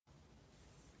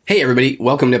Hey everybody,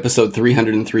 welcome to episode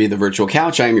 303 of The Virtual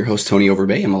Couch. I am your host, Tony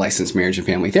Overbay. I'm a licensed marriage and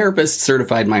family therapist,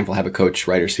 certified mindful habit coach,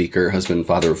 writer, speaker, husband,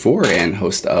 father of four, and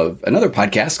host of another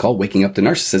podcast called Waking Up to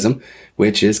Narcissism,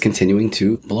 which is continuing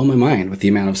to blow my mind with the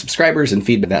amount of subscribers and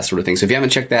feedback, that sort of thing. So if you haven't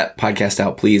checked that podcast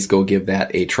out, please go give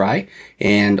that a try.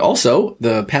 And also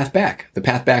the Path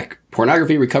Back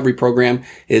pornography recovery program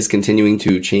is continuing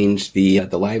to change the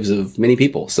lives of many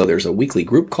people. So there's a weekly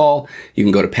group call. You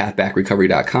can go to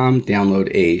pathbackrecovery.com,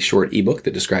 download a short ebook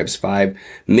that describes 5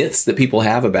 myths that people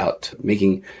have about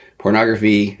making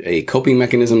pornography a coping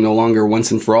mechanism no longer once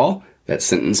and for all. That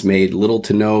sentence made little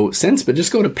to no sense, but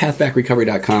just go to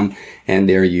pathbackrecovery.com and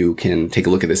there you can take a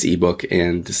look at this ebook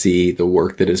and see the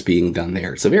work that is being done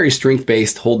there. It's a very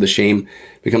strength-based, hold the shame,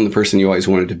 become the person you always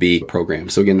wanted to be program.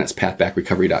 So again, that's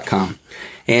pathbackrecovery.com.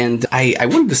 And I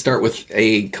wanted to start with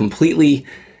a completely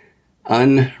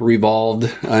unrevolved.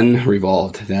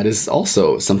 That is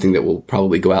also something that will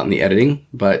probably go out in the editing.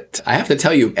 But I have to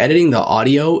tell you, editing the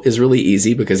audio is really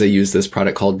easy because I use this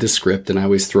product called Descript, and I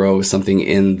always throw something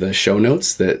in the show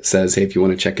notes that says, hey, if you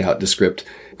want to check out Descript,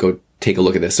 go take a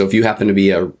look at this. So if you happen to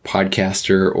be a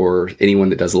podcaster or anyone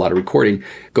that does a lot of recording,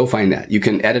 go find that. You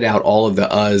can edit out all of the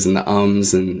uhs and the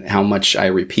ums and how much I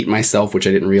repeat myself, which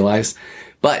I didn't realize.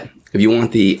 But if you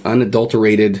want the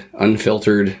unadulterated,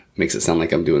 unfiltered, makes it sound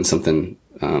like I'm doing something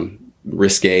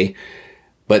risque,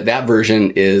 but that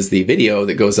version is the video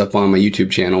that goes up on my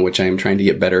YouTube channel, which I am trying to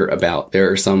get better about. There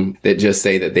are some that just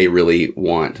say that they really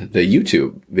want the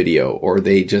YouTube video, or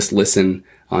they just listen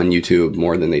on YouTube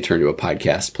more than they turn to a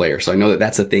podcast player. So I know that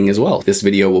that's a thing as well. This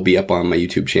video will be up on my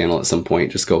YouTube channel at some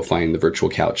point. Just go find The Virtual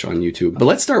Couch on YouTube. But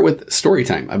let's start with story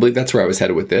time. I believe that's where I was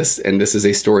headed with this. And this is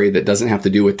a story that doesn't have to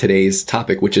do with today's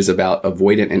topic, which is about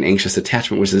avoidant and anxious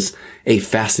attachment, which is a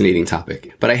fascinating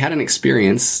topic. But I had an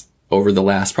experience over the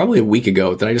last, probably a week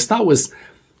ago, that I just thought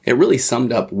it really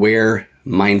summed up where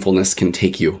mindfulness can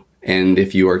take you. And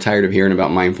if you are tired of hearing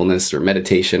about mindfulness or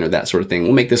meditation or that sort of thing,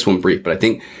 we'll make this one brief, but I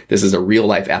think this is a real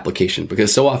life application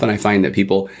because so often I find that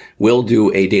people will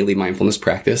do a daily mindfulness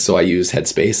practice. So I use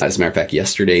Headspace. As a matter of fact,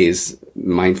 yesterday's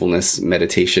mindfulness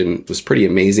meditation was pretty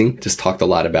amazing. Just talked a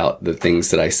lot about the things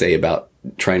that I say about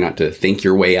try not to think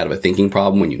your way out of a thinking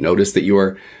problem. When you notice that you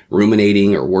are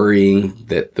ruminating or worrying,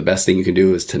 that the best thing you can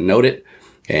do is to note it.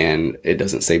 And it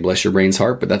doesn't say bless your brain's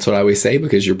heart, but that's what I always say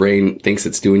because your brain thinks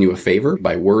it's doing you a favor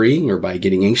by worrying or by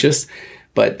getting anxious.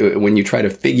 But when you try to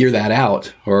figure that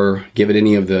out or give it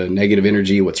any of the negative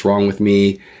energy, what's wrong with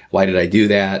me? Why did I do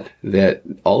that? That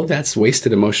all of that's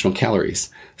wasted emotional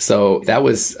calories. So that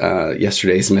was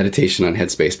yesterday's meditation on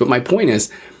Headspace. But my point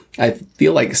is, I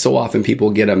feel like so often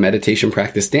people get a meditation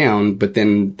practice down, but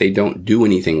then they don't do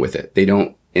anything with it. They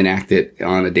don't enact it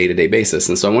on a day-to-day basis.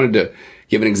 And so I wanted to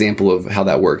give an example of how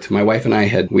that worked. My wife and I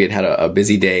had a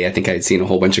busy day. I think I had seen a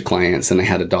whole bunch of clients and I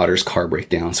had a daughter's car break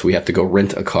down. So we have to go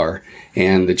rent a car.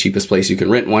 And the cheapest place you can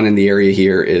rent one in the area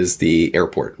here is the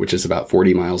airport, which is about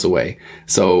 40 miles away.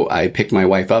 So I picked my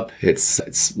wife up.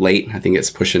 It's late. I think it's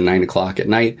pushing 9 o'clock at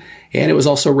night. And it was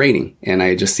also raining. And I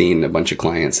had just seen a bunch of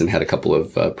clients and had a couple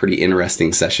of pretty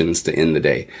interesting sessions to end the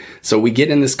day. So we get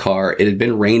in this car. It had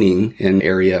been raining in the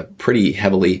area pretty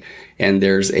heavily. And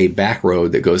there's a back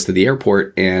road that goes to the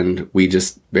airport. And we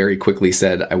just very quickly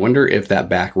said, I wonder if that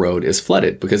back road is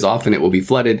flooded, because often it will be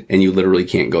flooded and you literally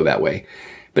can't go that way.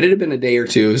 But it had been a day or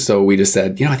two. So we just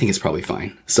said, I think it's probably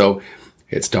fine. So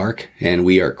it's dark and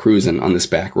we are cruising on this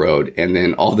back road. And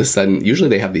then all of a sudden, usually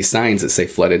they have these signs that say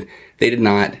flooded. They did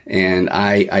not. And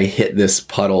I hit this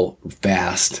puddle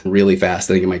fast, really fast.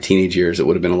 I think in my teenage years, it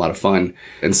would have been a lot of fun.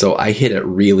 And so I hit it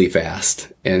really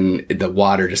fast and the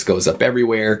water just goes up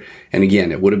everywhere. And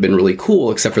again, it would have been really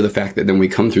cool, except for the fact that then we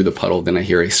come through the puddle, then I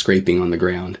hear a scraping on the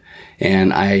ground.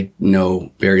 And I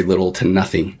know very little to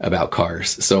nothing about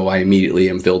cars. So I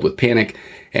immediately am filled with panic.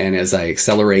 And as I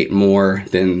accelerate more,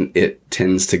 then it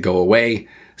tends to go away.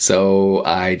 So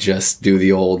I just do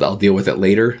the old, I'll deal with it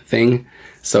later thing.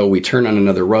 So we turn on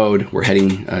another road. We're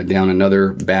heading down another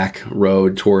back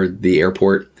road toward the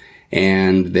airport.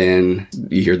 And then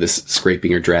you hear this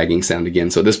scraping or dragging sound again.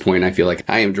 So at this point, I feel like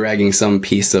I am dragging some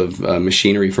piece of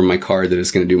machinery from my car that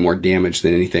is going to do more damage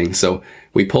than anything. So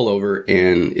we pull over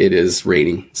and it is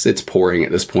raining. So it's pouring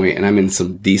at this point, and I'm in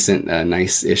some decent,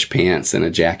 nice-ish pants and a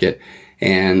jacket.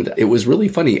 And it was really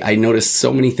funny. I noticed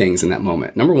so many things in that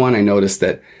moment. Number one, I noticed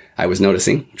that I was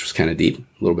noticing, which was kind of deep,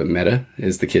 a little bit meta,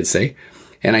 as the kids say.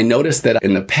 And I noticed that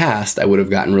in the past, I would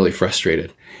have gotten really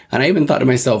frustrated. And I even thought to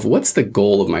myself, what's the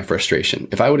goal of my frustration?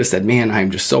 If I would have said, man, I'm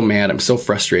just so mad, I'm so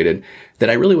frustrated, that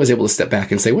I really was able to step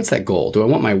back and say, what's that goal? Do I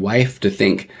want my wife to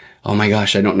think oh my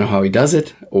gosh, I don't know how he does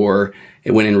it. Or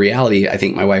when in reality, I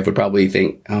think my wife would probably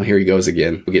think, oh, here he goes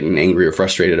again, getting angry or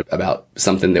frustrated about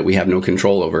something that we have no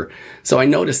control over. So I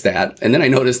noticed that. And then I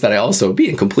noticed that I also,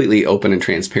 being completely open and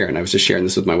transparent, I was just sharing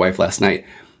this with my wife last night,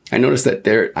 I noticed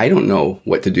that I don't know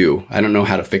what to do. I don't know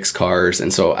how to fix cars.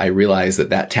 And so I realized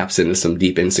that taps into some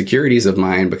deep insecurities of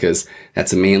mine, because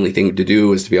that's a manly thing to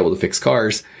do, is to be able to fix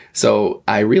cars. So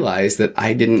I realized that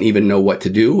I didn't even know what to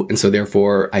do. And so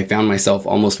therefore I found myself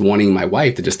almost wanting my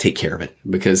wife to just take care of it,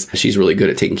 because she's really good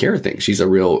at taking care of things. She's a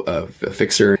real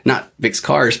fixer, not fix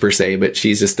cars per se, but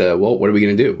she's just, well, what are we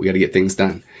going to do? We got to get things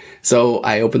done. So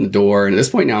I opened the door, and at this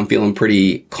point now I'm feeling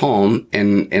pretty calm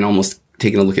and almost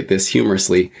taking a look at this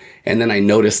humorously. And then I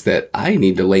noticed that I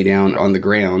need to lay down on the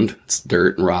ground, it's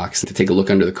dirt and rocks, to take a look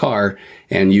under the car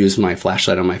and use my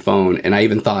flashlight on my phone. And I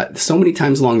even thought so many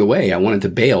times along the way, I wanted to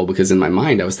bail, because in my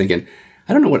mind, I was thinking,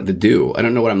 I don't know what to do. I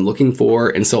don't know what I'm looking for.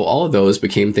 And so all of those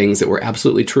became things that were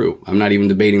absolutely true. I'm not even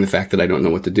debating the fact that I don't know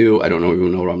what to do. I don't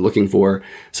even know what I'm looking for.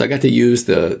 So I got to use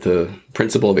the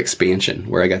principle of expansion,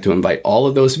 where I got to invite all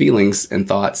of those feelings and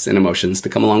thoughts and emotions to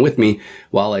come along with me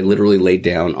while I literally laid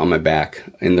down on my back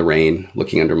in the rain,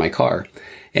 looking under my car.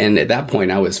 And at that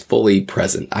point, I was fully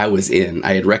present. I was in.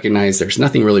 I had recognized there's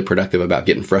nothing really productive about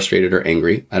getting frustrated or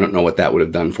angry. I don't know what that would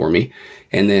have done for me.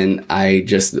 And then I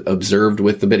just observed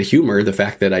with a bit of humor the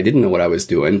fact that I didn't know what I was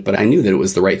doing, but I knew that it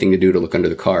was the right thing to do to look under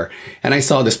the car. And I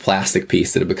saw this plastic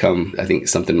piece that had become, I think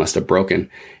something must have broken,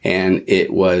 and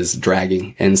it was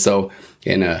dragging. And so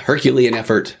in a Herculean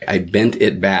effort, I bent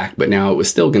it back, but now it was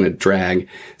still going to drag.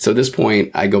 So at this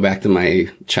point, I go back to my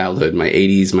childhood, my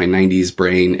 80s, my 90s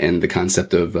brain, and the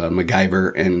concept of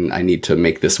MacGyver, and I need to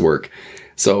make this work.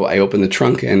 So I open the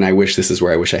trunk, and this is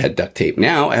where I wish I had duct tape.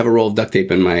 Now I have a roll of duct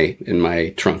tape in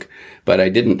my trunk, but I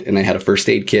didn't. And I had a first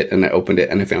aid kit, and I opened it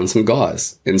and I found some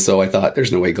gauze. And so I thought,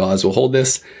 there's no way gauze will hold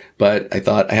this, but I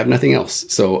thought I have nothing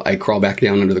else. So I crawl back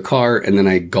down under the car, and then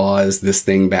I gauze this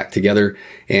thing back together,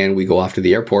 and we go off to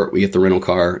the airport. We get the rental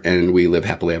car, and we live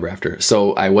happily ever after.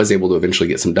 So I was able to eventually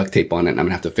get some duct tape on it, and I'm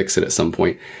gonna have to fix it at some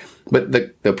point. But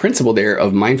the principle there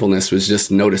of mindfulness was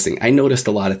just noticing. I noticed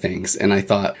a lot of things, and I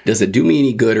thought, does it do me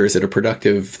any good, or is it a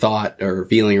productive thought or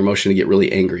feeling or emotion to get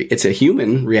really angry? It's a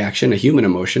human reaction, a human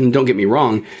emotion. Don't get me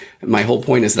wrong. My whole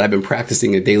point is that I've been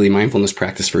practicing a daily mindfulness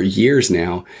practice for years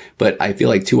now, but I feel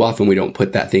like too often we don't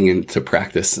put that thing into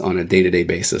practice on a day-to-day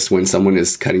basis. When someone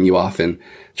is cutting you off in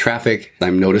traffic,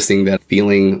 I'm noticing that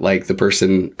feeling like the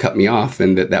person cut me off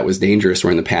and that was dangerous,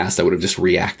 where in the past I would have just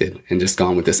reacted and just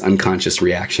gone with this unconscious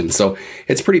reaction. So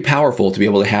it's pretty powerful to be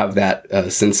able to have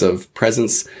that sense of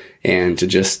presence and to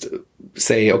just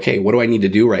say, okay, what do I need to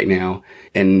do right now?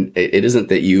 And it isn't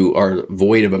that you are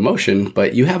void of emotion,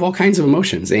 but you have all kinds of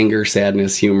emotions: anger,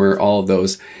 sadness, humor, all of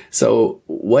those. So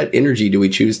what energy do we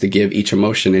choose to give each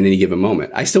emotion in any given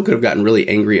moment? I still could have gotten really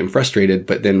angry and frustrated,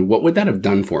 but then what would that have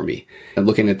done for me? And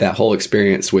looking at that whole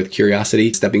experience with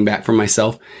curiosity, stepping back from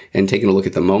myself and taking a look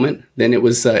at the moment, then it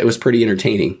was pretty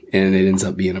entertaining, and it ends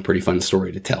up being a pretty fun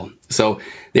story to tell. So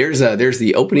there's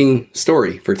the opening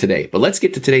story for today. But let's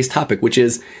get to today's topic, which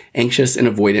is anxious and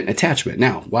avoidant attachment.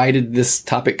 Now, why did this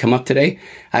topic come up today?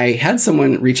 I had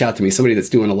someone reach out to me, somebody that's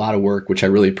doing a lot of work, which I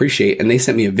really appreciate, and they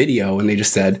sent me a video, and they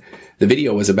just said the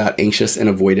video was about anxious and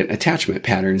avoidant attachment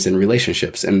patterns in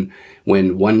relationships. And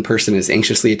when one person is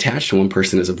anxiously attached and one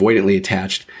person is avoidantly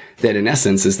attached, that in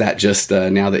essence, is that just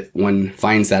now that one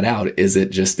finds that out, it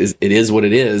is what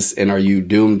it is? And are you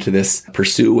doomed to this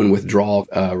pursue and withdraw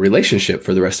relationship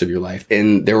for the rest of your life?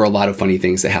 And there were a lot of funny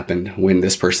things that happened when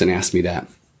this person asked me that.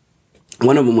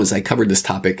 One of them was I covered this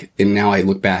topic, and now I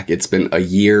look back, it's been a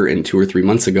year and 2 or 3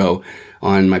 months ago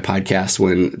on my podcast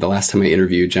when the last time I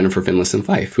interviewed Jennifer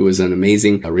Finlayson-Fife, who is an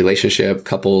amazing relationship,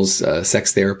 couples,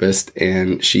 sex therapist.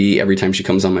 And every time she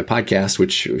comes on my podcast,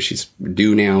 which she's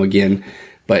due now again,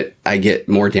 but I get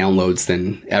more downloads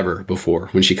than ever before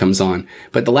when she comes on.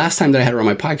 But the last time that I had her on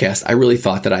my podcast, I really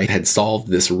thought that I had solved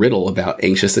this riddle about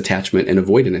anxious attachment and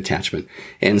avoidant attachment.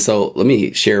 And so let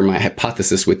me share my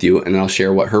hypothesis with you, and then I'll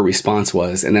share what her response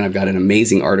was. And then I've got an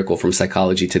amazing article from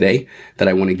Psychology Today that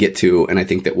I want to get to. And I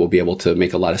think that we'll be able to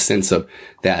make a lot of sense of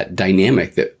that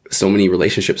dynamic that so many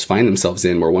relationships find themselves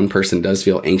in, where one person does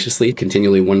feel anxiously,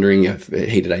 continually wondering if,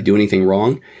 hey, did I do anything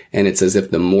wrong? And it's as if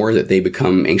the more that they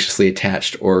become anxiously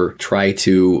attached or try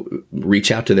to reach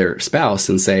out to their spouse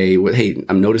and say, well, hey,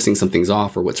 I'm noticing something's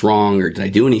off, or what's wrong, or did I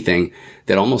do anything?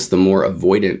 That almost the more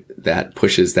avoidant that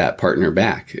pushes that partner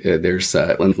back.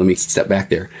 Let me step back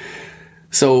there.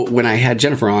 So when I had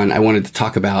Jennifer on, I wanted to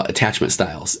talk about attachment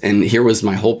styles. And here was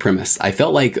my whole premise. I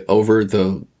felt like over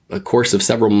a course of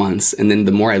several months, and then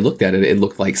the more I looked at it, it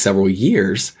looked like several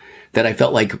years, that I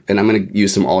felt like, and I'm going to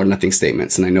use some all or nothing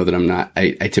statements. And I know that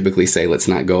I typically say, let's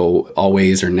not go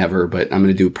always or never, but I'm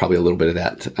going to do probably a little bit of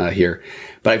that here.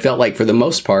 But I felt like for the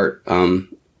most part,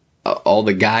 all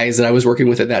the guys that I was working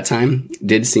with at that time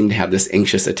did seem to have this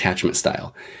anxious attachment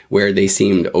style where they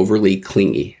seemed overly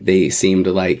clingy. They seemed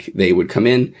like they would come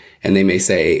in and they may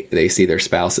say they see their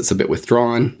spouse that's a bit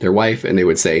withdrawn, their wife, and they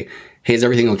would say, hey, is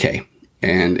everything okay?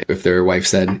 And if their wife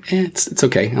said, it's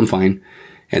okay, I'm fine.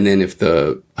 And then if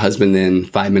the husband then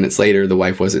 5 minutes later, the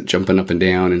wife wasn't jumping up and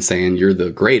down and saying, you're the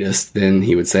greatest, then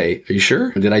he would say, are you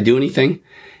sure? Did I do anything?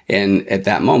 And at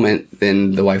that moment,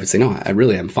 then the wife would say, no, I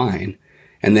really am fine.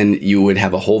 And then you would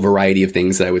have a whole variety of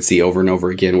things that I would see over and over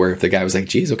again, where if the guy was like,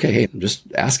 geez, okay, hey, I'm just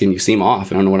asking, you seem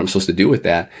off. I don't know what I'm supposed to do with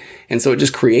that. And so it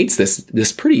just creates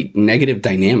this pretty negative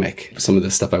dynamic. Some of the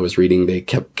stuff I was reading, they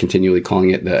kept continually calling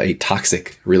it a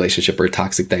toxic relationship or a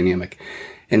toxic dynamic.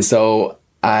 And so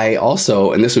I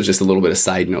also, and this was just a little bit of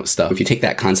side note stuff, if you take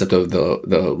that concept of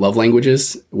the love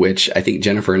languages, which I think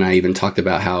Jennifer and I even talked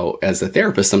about how as a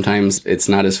therapist, sometimes it's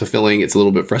not as fulfilling. It's a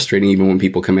little bit frustrating even when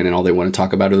people come in and all they want to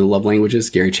talk about are the love languages,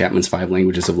 Gary Chapman's 5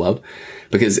 Languages of Love,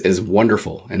 because as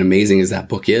wonderful and amazing as that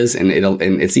book is, and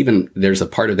it's even, there's a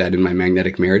part of that in my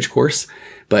magnetic marriage course,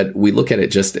 but we look at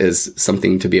it just as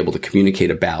something to be able to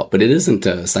communicate about. But it isn't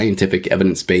scientific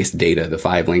evidence-based data. The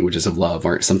 5 Languages of Love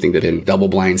aren't something that been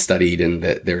double-blind studied and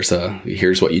that there's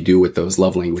here's what you do with those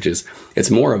love languages. It's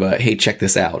more of a, hey, check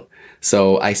this out.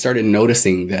 So I started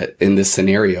noticing that in this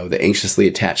scenario, the anxiously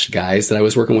attached guys that I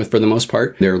was working with for the most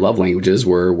part, their love languages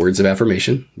were words of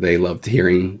affirmation. They loved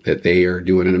hearing that they are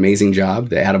doing an amazing job,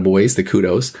 the attaboys, the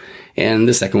kudos. And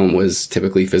the second one was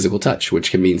typically physical touch,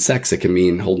 which can mean sex. It can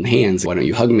mean holding hands. Why don't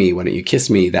you hug me? Why don't you kiss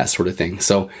me? That sort of thing.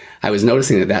 So I was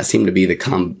noticing that seemed to be the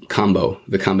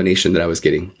the combination that I was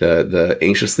getting. The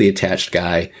anxiously attached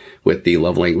guy with the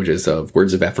love languages of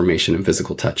words of affirmation and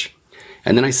physical touch.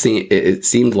 And then it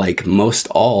seemed like I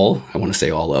want to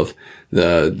say all of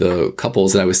the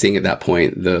couples that I was seeing at that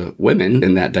point, the women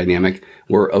in that dynamic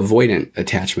were avoidant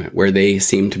attachment, where they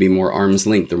seemed to be more arm's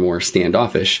length or more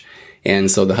standoffish.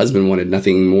 And so the husband wanted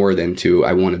nothing more than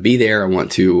I want to be there. I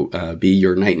want to be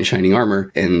your knight in shining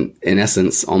armor. And in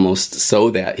essence, almost so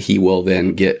that he will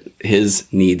then get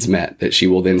his needs met, that she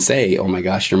will then say, oh my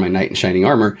gosh, you're my knight in shining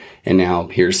armor. And now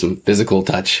here's some physical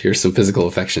touch. Here's some physical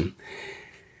affection.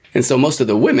 And so most of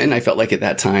the women, I felt like at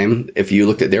that time, if you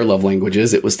looked at their love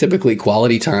languages, it was typically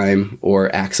quality time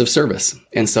or acts of service.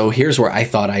 And so here's where I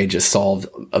thought I had just solved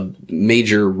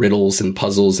major riddles and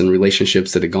puzzles and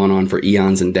relationships that had gone on for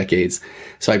eons and decades.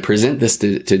 So I present this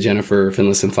to Jennifer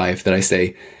Finlayson Fife that I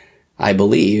say, I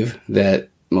believe that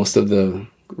most of the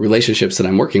relationships that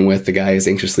I'm working with, the guy is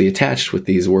anxiously attached with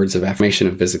these words of affirmation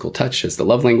and physical touch as the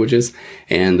love languages,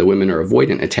 and the women are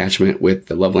avoidant attachment with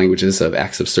the love languages of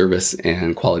acts of service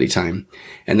and quality time.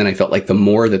 And then I felt like the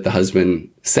more that the husband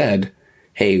said,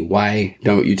 hey, why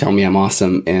don't you tell me I'm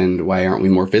awesome and why aren't we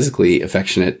more physically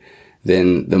affectionate,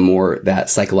 then the more that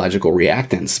psychological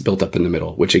reactance built up in the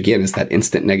middle, which again is that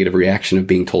instant negative reaction of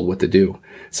being told what to do.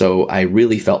 So I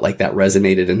really felt like that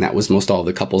resonated, and that was most all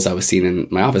the couples I was seeing in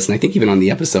my office. And I think even on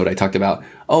the episode I talked about,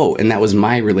 and that was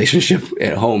my relationship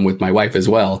at home with my wife as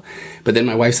well. But then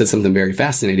my wife said something very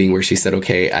fascinating where she said,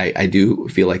 okay, I do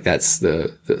feel like that's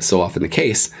so often the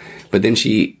case. But then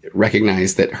she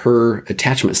recognized that her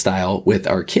attachment style with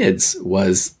our kids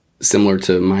was similar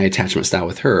to my attachment style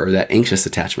with her, or that anxious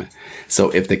attachment.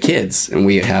 So if the kids, and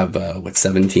we have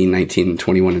 17, 19,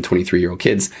 21, and 23-year-old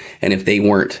kids, and if they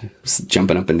weren't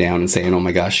jumping up and down and saying, oh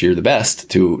my gosh, you're the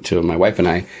best to my wife and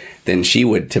I, then she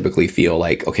would typically feel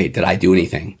like, okay, did I do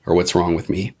anything, or what's wrong with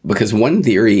me? Because one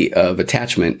theory of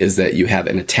attachment is that you have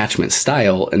an attachment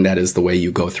style, and that is the way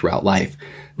you go throughout life.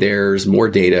 There's more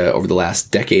data over the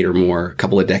last decade or more,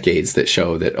 couple of decades, that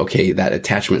show that, okay, that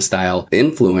attachment style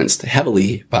influenced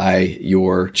heavily by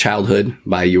your childhood,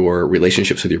 by your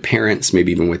relationships with your parents,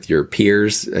 maybe even with your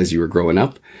peers as you were growing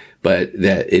up, but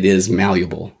that it is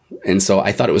malleable. And so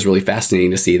I thought it was really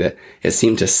fascinating to see that it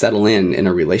seemed to settle in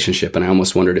a relationship. And I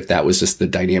almost wondered if that was just the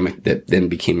dynamic that then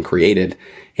became created.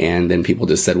 And then people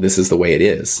just said, this is the way it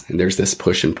is. And there's this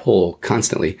push and pull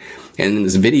constantly. And in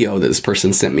this video that this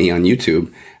person sent me on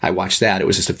YouTube, I watched that. It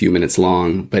was just a few minutes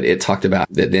long, but it talked about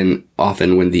that then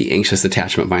often when the anxious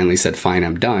attachment finally said, fine,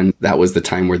 I'm done, that was the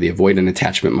time where the avoidant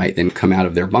attachment might then come out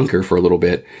of their bunker for a little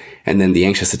bit. And then the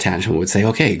anxious attachment would say,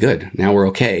 okay, good, now we're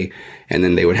okay. And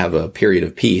then they would have a period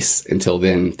of peace until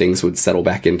then things would settle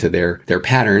back into their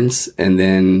patterns. And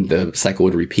then the cycle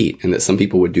would repeat. And that some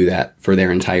people would do that for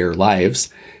their entire lives.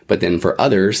 But then for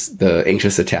others, the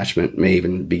anxious attachment may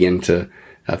even begin to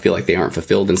feel like they aren't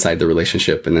fulfilled inside the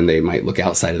relationship, and then they might look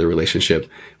outside of the relationship,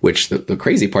 which the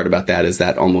crazy part about that is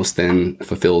that almost then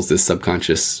fulfills this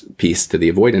subconscious piece to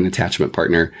the avoidant attachment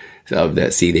partner of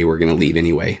that, see, they were going to leave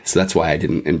anyway. So that's why I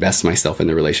didn't invest myself in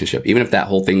the relationship, even if that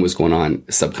whole thing was going on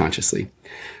subconsciously.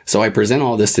 So I present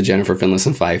all this to Jennifer Finless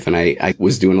and Fife, and I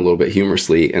was doing a little bit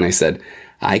humorously, and I said,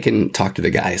 I can talk to the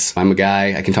guys. I'm a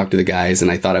guy. I can talk to the guys. And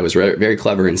I thought I was very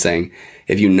clever in saying,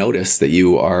 if you notice that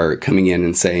you are coming in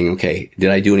and saying, okay,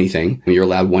 did I do anything? You're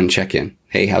allowed one check-in.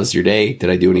 Hey, how's your day? Did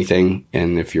I do anything?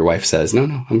 And if your wife says,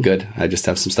 no, I'm good. I just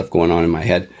have some stuff going on in my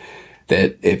head.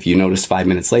 That if you noticed 5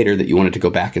 minutes later that you wanted to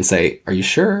go back and say, are you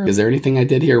sure? Is there anything I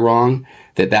did here wrong?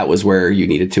 That was where you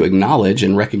needed to acknowledge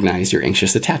and recognize your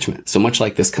anxious attachment. So much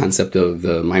like this concept of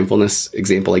the mindfulness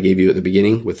example I gave you at the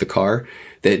beginning with the car,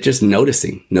 that just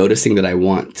noticing that I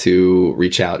want to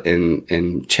reach out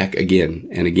and check again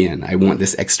and again. I want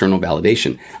this external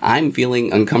validation. I'm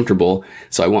feeling uncomfortable,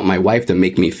 so I want my wife to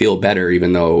make me feel better,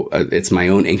 even though it's my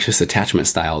own anxious attachment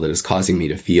style that is causing me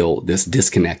to feel this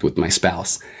disconnect with my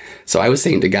spouse. So I was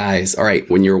saying to guys, all right,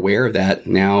 when you're aware of that,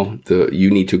 now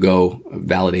you need to go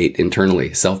validate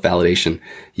internally, self-validation.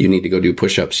 You need to go do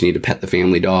push-ups. You need to pet the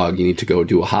family dog. You need to go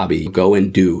do a hobby. Go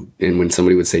and do. And when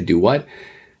somebody would say, do what?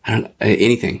 I don't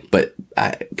anything, but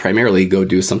primarily go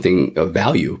do something of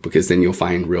value, because then you'll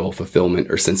find real fulfillment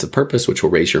or sense of purpose, which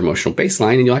will raise your emotional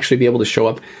baseline, and you'll actually be able to show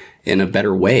up in a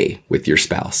better way with your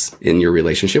spouse in your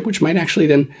relationship, which might actually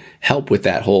then help with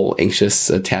that whole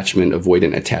anxious attachment,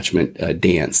 avoidant attachment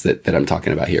dance that I'm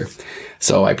talking about here.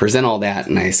 So I present all that,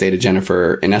 and I say to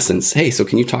Jennifer, in essence, hey, so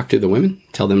can you talk to the women?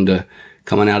 Tell them to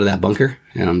come on out of that bunker.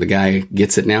 The guy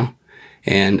gets it now.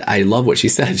 And I love what she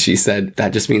said. She said,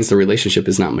 that just means the relationship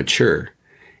is not mature.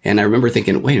 And I remember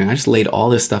thinking, wait a minute, I just laid all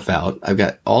this stuff out. I've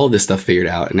got all of this stuff figured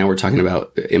out. And now we're talking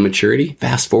about immaturity.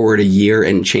 Fast forward a year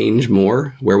and change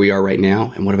more where we are right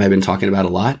now. And what have I been talking about a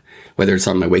lot? Whether it's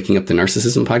on my Waking Up to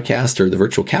Narcissism podcast or the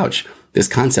virtual couch, this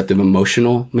concept of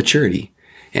emotional maturity,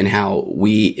 and how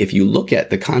if you look at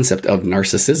the concept of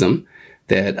narcissism,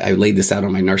 that I laid this out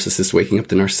on my Waking Up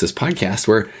to Narcissist podcast,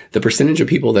 where the percentage of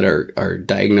people that are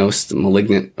diagnosed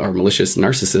malignant or malicious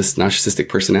narcissistic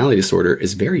personality disorder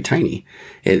is very tiny.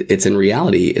 It's in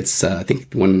reality, I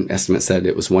think one estimate said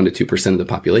it was 1% to 2% of the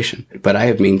population. But I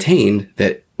have maintained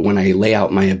that when I lay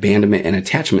out my abandonment and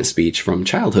attachment speech from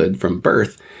childhood, from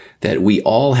birth, that we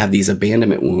all have these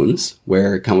abandonment wounds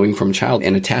where coming from child,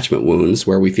 and attachment wounds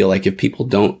where we feel like if people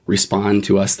don't respond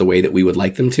to us the way that we would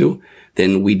like them to,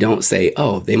 then we don't say,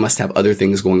 oh, they must have other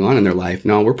things going on in their life.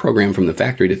 No, we're programmed from the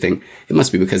factory to think it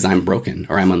must be because I'm broken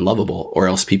or I'm unlovable, or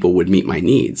else people would meet my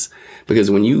needs.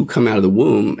 Because when you come out of the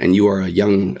womb and you are a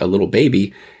little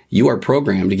baby, you are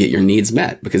programmed to get your needs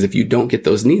met, because if you don't get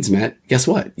those needs met, guess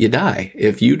what? You die.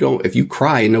 If you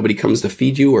cry and nobody comes to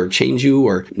feed you or change you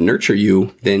or nurture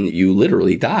you, then you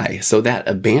literally die. So that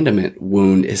abandonment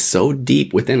wound is so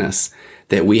deep within us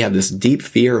that we have this deep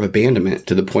fear of abandonment,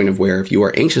 to the point of where if you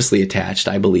are anxiously attached,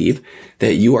 I believe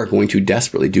that you are going to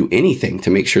desperately do anything to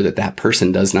make sure that that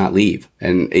person does not leave,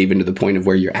 and even to the point of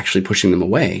where you're actually pushing them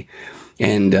away.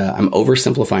 And I'm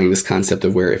oversimplifying this concept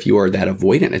of where if you are that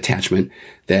avoidant attachment,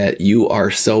 that you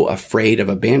are so afraid of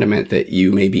abandonment that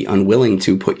you may be unwilling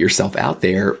to put yourself out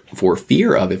there for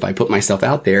fear of, if I put myself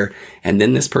out there and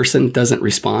then this person doesn't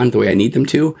respond the way I need them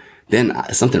to, then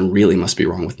something really must be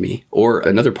wrong with me. Or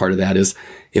another part of that is,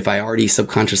 if I already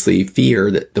subconsciously fear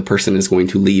that the person is going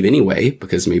to leave anyway,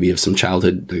 because maybe of some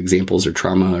childhood examples or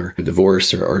trauma or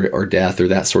divorce or death or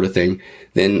that sort of thing,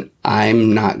 then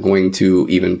I'm not going to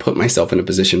even put myself in a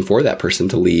position for that person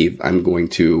to leave. I'm going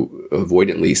to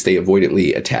stay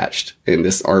avoidantly attached in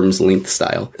this arm's length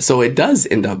style. So it does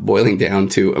end up boiling down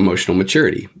to emotional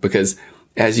maturity, because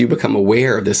as you become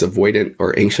aware of this avoidant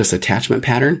or anxious attachment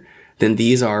pattern, then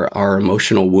these are our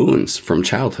emotional wounds from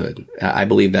childhood. I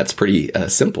believe that's pretty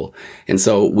simple. And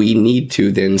so we need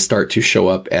to then start to show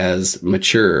up as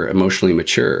mature, emotionally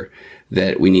mature,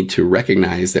 that we need to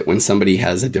recognize that when somebody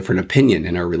has a different opinion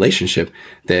in our relationship,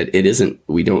 that it isn't,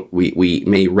 we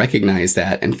may recognize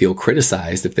that and feel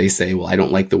criticized if they say, well, I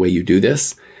don't like the way you do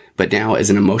this. But now, as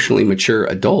an emotionally mature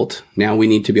adult, now we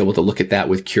need to be able to look at that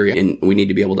with curiosity, and we need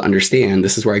to be able to understand,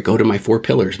 this is where I go to my 4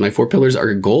 pillars. My 4 pillars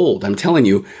are gold. I'm telling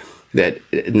you, that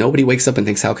nobody wakes up and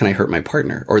thinks, how can I hurt my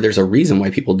partner? Or there's a reason why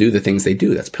people do the things they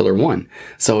do. That's pillar 1.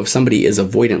 So if somebody is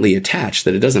avoidantly attached,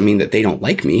 that it doesn't mean that they don't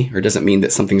like me, or doesn't mean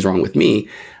that something's wrong with me.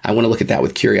 I want to look at that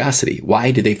with curiosity.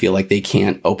 Why do they feel like they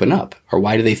can't open up? Or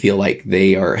why do they feel like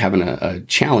they are having a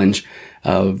challenge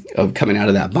of coming out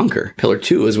of that bunker? Pillar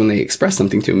 2 is when they express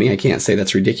something to me, I can't say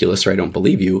that's ridiculous or I don't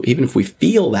believe you. Even if we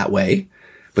feel that way,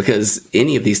 because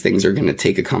any of these things are going to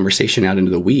take a conversation out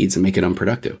into the weeds and make it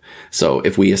unproductive. So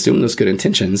if we assume those good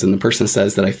intentions and the person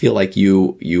says that I feel like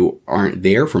you aren't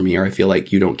there for me, or I feel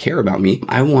like you don't care about me,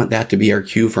 I want that to be our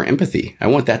cue for empathy. I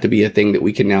want that to be a thing that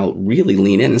we can now really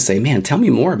lean in and say, man, tell me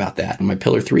more about that. My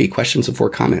pillar 3, questions before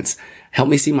comments. Help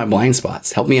me see my blind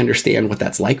spots. Help me understand what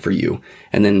that's like for you.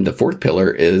 And then the 4th pillar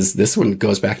is, this one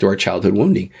goes back to our childhood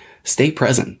wounding. Stay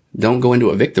present. Don't go into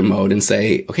a victim mode and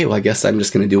say, okay, well, I guess I'm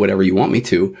just going to do whatever you want me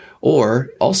to.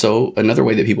 Or also another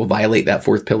way that people violate that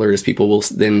 4th pillar is people will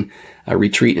then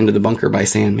retreat into the bunker by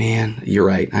saying, man, you're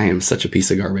right. I am such a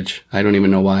piece of garbage. I don't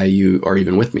even know why you are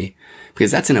even with me,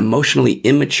 because that's an emotionally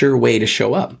immature way to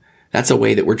show up. That's a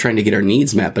way that we're trying to get our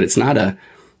needs met, but it's not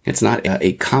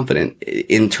a confident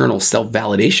internal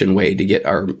self-validation way to get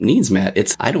our needs met.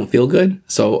 It's, I don't feel good,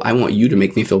 so I want you to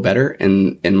make me feel better.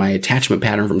 And my attachment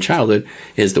pattern from childhood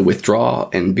is to withdraw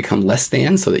and become less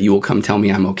than so that you will come tell me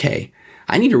I'm okay.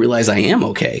 I need to realize I am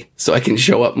okay so I can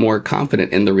show up more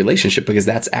confident in the relationship, because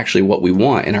that's actually what we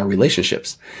want in our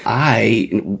relationships.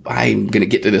 I'm going to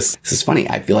get to this. This is funny.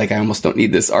 I feel like I almost don't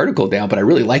need this article down, but I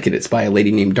really like it. It's by a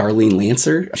lady named Darlene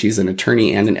Lancer. She's an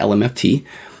attorney and an LMFT.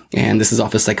 And this is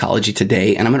off of Psychology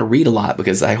Today. And I'm going to read a lot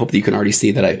because I hope that you can already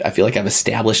see that I feel like I've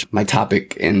established my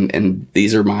topic and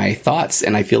these are my thoughts.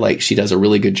 And I feel like she does a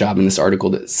really good job in this article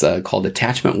that's called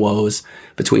Attachment Woes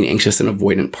Between Anxious and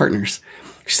Avoidant Partners.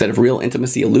 She said, if real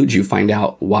intimacy eludes you, find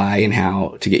out why and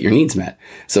how to get your needs met.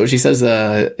 So she says,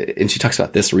 and she talks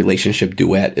about this relationship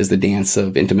duet is the dance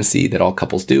of intimacy that all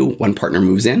couples do. One partner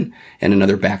moves in and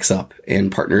another backs up,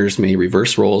 and partners may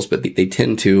reverse roles, but they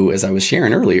tend to, as I was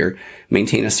sharing earlier,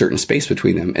 maintain a certain space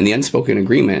between them. And the unspoken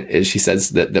agreement is, she says,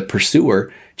 that the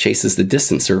pursuer chases the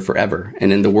distancer forever.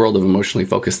 And in the world of emotionally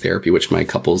focused therapy, which my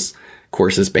couples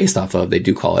course is based off of, they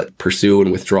do call it pursue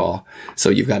and withdraw. So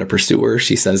you've got a pursuer,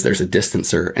 she says there's a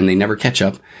distancer, and they never catch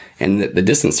up. And the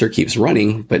distancer keeps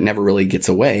running, but never really gets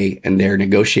away. And they're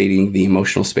negotiating the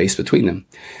emotional space between them.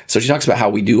 So she talks about how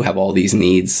we do have all these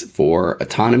needs for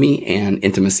autonomy and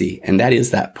intimacy. And that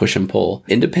is that push and pull,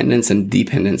 independence and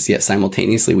dependence. Yet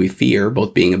simultaneously we fear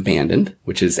both being abandoned,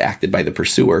 which is acted by the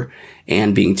pursuer,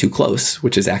 and being too close,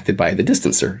 which is acted by the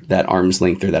distancer, that arm's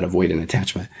length or that avoidant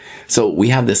attachment. So we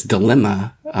have this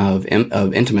dilemma of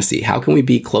intimacy. How can we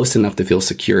be close enough to feel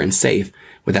secure and safe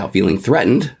without feeling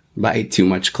threatened by too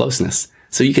much closeness?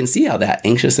 So you can see how that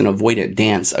anxious and avoidant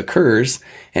dance occurs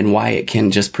and why it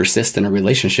can just persist in a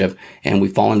relationship and we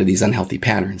fall into these unhealthy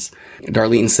patterns.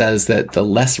 Darlene says that the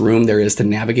less room there is to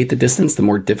navigate the distance, the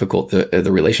more difficult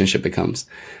the relationship becomes.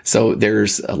 So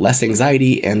there's less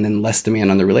anxiety and then less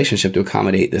demand on the relationship to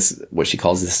accommodate this, what she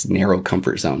calls this narrow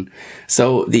comfort zone.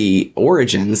 So the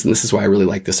origins, and this is why I really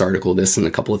like this article, this and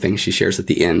a couple of things she shares at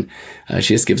the end,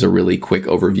 she just gives a really quick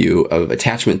overview of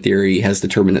attachment theory has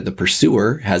determined that the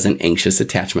pursuer has an anxious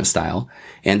attachment style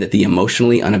and that the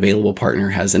emotionally unavailable partner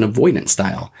has an avoidant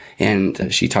style.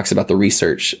 And she talks about the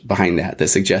research behind that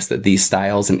suggests that these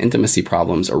styles and intimacy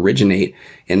problems originate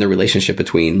in the relationship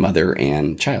between mother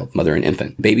and child, mother and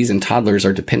infant. Babies and toddlers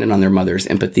are dependent on their mother's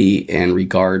empathy and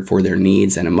regard for their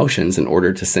needs and emotions in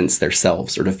order to sense their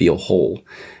selves or to feel whole.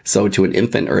 So to an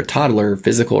infant or a toddler,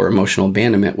 physical or emotional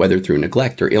abandonment, whether through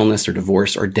neglect or illness or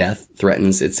divorce or death,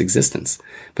 threatens its existence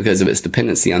because of its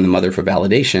dependency on the mother for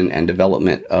validation and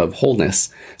development of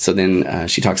wholeness. So then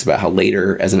she talks about how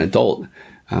later as an adult,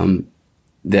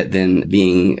 that then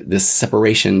being this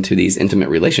separation to these intimate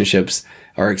relationships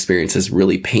are experienced as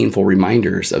really painful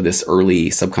reminders of this early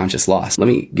subconscious loss. Let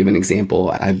me give an example.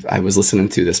 I was listening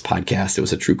to this podcast. It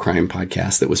was a true crime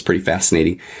podcast that was pretty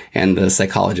fascinating. And the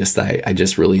psychologist, I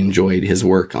just really enjoyed his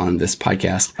work on this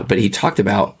podcast. But he talked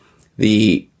about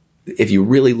if you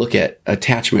really look at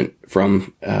attachment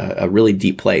from a really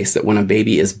deep place, that when a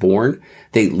baby is born,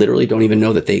 they literally don't even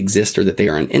know that they exist or that they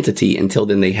are an entity until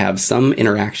then they have some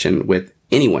interaction with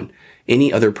anyone,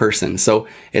 any other person. So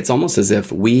it's almost as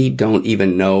if we don't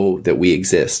even know that we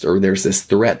exist, or there's this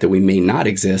threat that we may not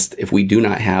exist if we do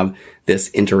not have this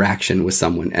interaction with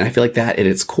someone. And I feel like that at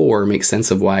its core makes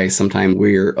sense of why sometimes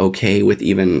we're okay with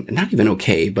not even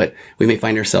okay, but we may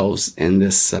find ourselves in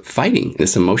this fighting,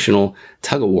 this emotional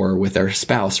tug of war with our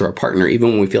spouse or our partner,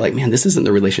 even when we feel like, man, this isn't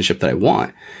the relationship that I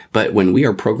want. But when we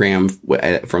are programmed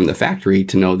from the factory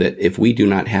to know that if we do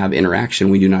not have interaction,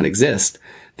 we do not exist,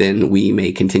 then we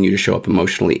may continue to show up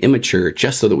emotionally immature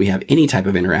just so that we have any type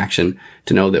of interaction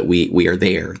to know that we are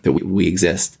there, that we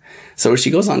exist. So she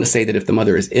goes on to say that if the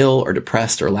mother is ill or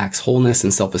depressed or lacks wholeness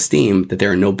and self-esteem, that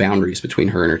there are no boundaries between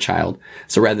her and her child.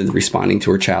 So rather than responding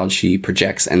to her child, she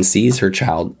projects and sees her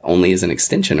child only as an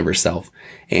extension of herself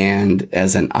and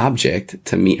as an object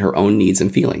to meet her own needs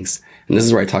and feelings. And this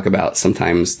is where I talk about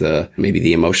sometimes maybe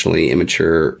the emotionally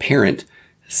immature parent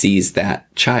sees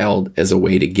that child as a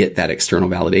way to get that external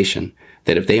validation.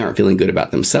 That if they aren't feeling good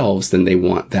about themselves, then they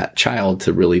want that child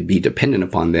to really be dependent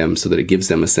upon them so that it gives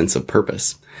them a sense of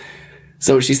purpose.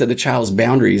 So she said the child's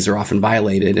boundaries are often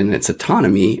violated and its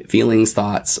autonomy, feelings,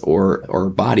 thoughts,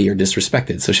 or body are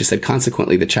disrespected. So she said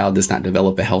consequently, the child does not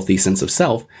develop a healthy sense of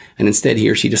self. And instead he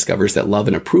or she discovers that love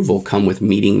and approval come with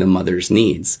meeting the mother's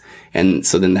needs. And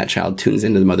so then that child tunes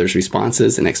into the mother's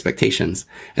responses and expectations.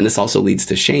 And this also leads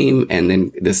to shame and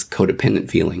then this codependent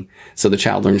feeling. So the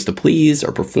child learns to please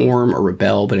or perform or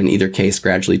rebel, but in either case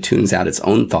gradually tunes out its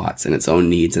own thoughts and its own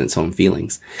needs and its own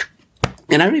feelings.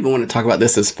 And I don't even want to talk about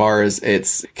this as far as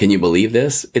can you believe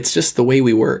this? It's just the way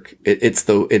we work.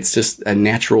 It's just a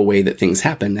natural way that things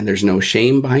happen. And there's no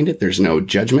shame behind it. There's no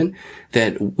judgment,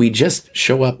 that we just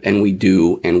show up and we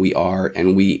do and we are,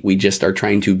 and we just are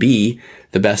trying to be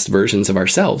the best versions of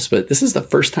ourselves. But this is the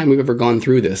first time we've ever gone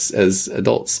through this as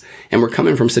adults. And we're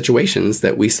coming from situations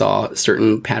that we saw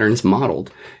certain patterns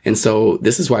modeled. And so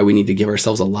this is why we need to give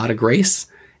ourselves a lot of grace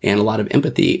and a lot of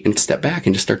empathy and step back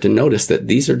and just start to notice that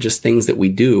these are just things that we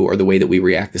do or the way that we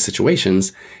react to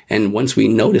situations. And once we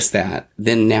notice that,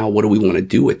 then now what do we want to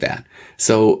do with that?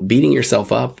 So beating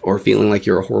yourself up or feeling like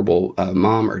you're a horrible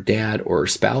mom or dad or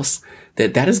spouse,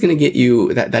 that is going to get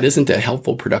you, that isn't a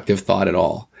helpful, productive thought at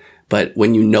all. But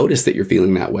when you notice that you're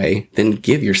feeling that way, then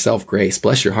give yourself grace,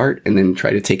 bless your heart, and then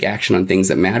try to take action on things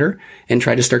that matter and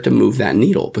try to start to move that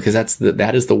needle, because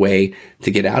that is the way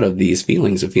to get out of these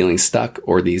feelings of feeling stuck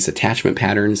or these attachment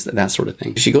patterns, that sort of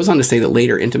thing. She goes on to say that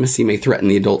later intimacy may threaten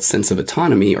the adult's sense of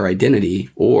autonomy or identity,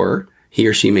 or he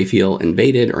or she may feel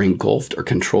invaded or engulfed or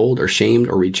controlled or shamed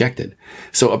or rejected.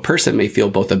 So a person may feel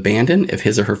both abandoned if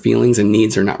his or her feelings and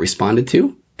needs are not responded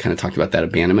to. Kind of talked about that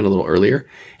abandonment a little earlier,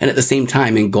 and at the same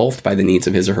time engulfed by the needs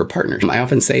of his or her partner. I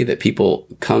often say that people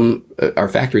our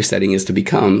factory setting is to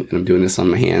become, and I'm doing this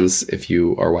on my hands if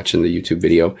you are watching the YouTube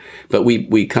video, but we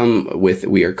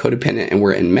are codependent and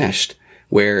we're enmeshed,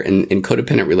 where in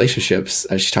codependent relationships,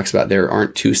 as she talks about, there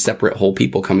aren't two separate whole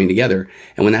people coming together.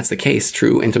 And when that's the case,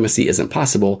 true intimacy isn't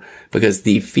possible because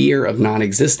the fear of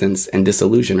non-existence and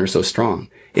disillusion are so strong.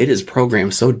 It is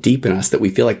programmed so deep in us that we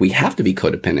feel like we have to be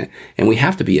codependent and we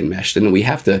have to be enmeshed and we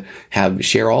have to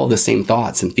share all the same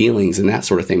thoughts and feelings and that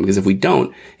sort of thing. Because if we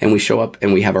don't, and we show up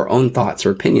and we have our own thoughts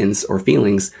or opinions or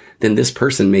feelings, then this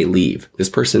person may leave. This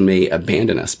person may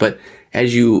abandon us. But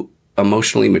as you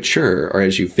emotionally mature, or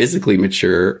as you physically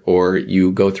mature, or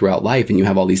you go throughout life and you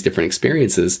have all these different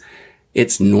experiences,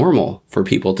 it's normal for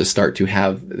people to start to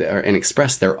have and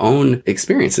express their own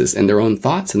experiences and their own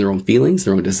thoughts and their own feelings,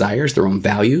 their own desires, their own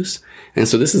values. And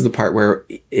so this is the part where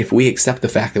if we accept the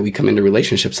fact that we come into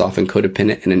relationships often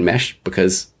codependent and enmeshed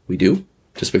because we do,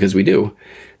 just because we do,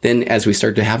 then as we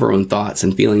start to have our own thoughts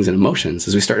and feelings and emotions,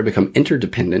 as we start to become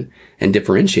interdependent and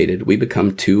differentiated, we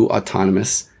become two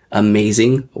autonomous,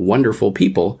 amazing, wonderful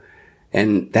people.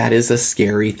 And that is a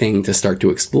scary thing to start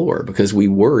to explore because we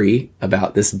worry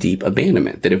about this deep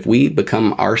abandonment, that if we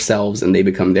become ourselves and they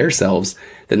become their selves,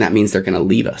 then that means they're going to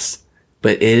leave us.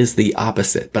 But it is the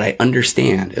opposite. But I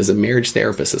understand, as a marriage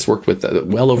therapist that's worked with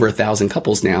well over 1,000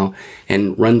 couples now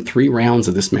and run 3 rounds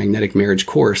of this magnetic marriage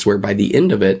course, where by the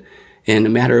end of it, in a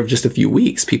matter of just a few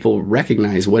weeks, people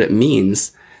recognize what it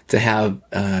means to have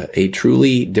a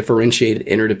truly differentiated,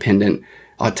 interdependent,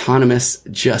 autonomous,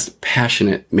 just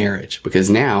passionate marriage. Because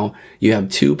now you have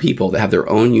 2 people that have their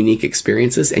own unique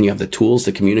experiences and you have the tools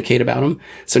to communicate about them.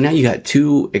 So now you got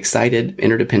 2 excited,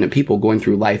 interdependent people going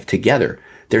through life together.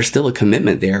 There's still a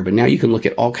commitment there, but now you can look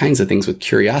at all kinds of things with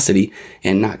curiosity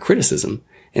and not criticism.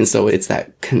 And so it's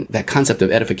that concept of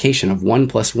edification of 1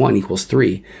 + 1 =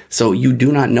 3. So you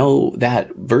do not know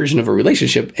that version of a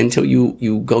relationship until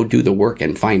you go do the work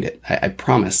and find it. I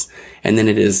promise. And then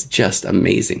it is just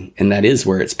amazing. And that is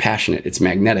where it's passionate. It's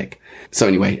magnetic. So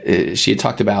anyway, she had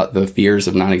talked about the fears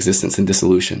of non-existence and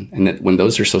dissolution. And that when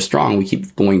those are so strong, we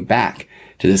keep going back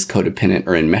to this codependent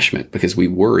or enmeshment because we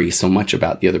worry so much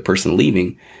about the other person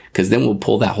leaving, because then we'll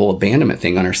pull that whole abandonment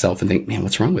thing on ourselves and think, man,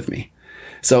 what's wrong with me?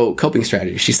 So coping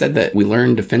strategy. She said that we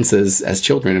learn defenses as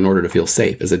children in order to feel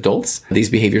safe. As adults, these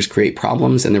behaviors create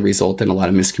problems and they result in a lot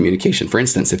of miscommunication. For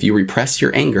instance, if you repress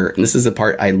your anger, and this is the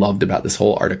part I loved about this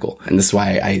whole article, and this is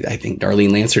why I think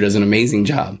Darlene Lancer does an amazing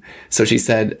job. So she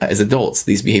said, as adults,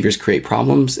 these behaviors create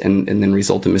problems and then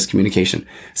result in miscommunication.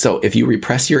 So if you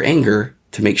repress your anger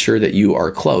to make sure that you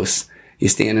are close, you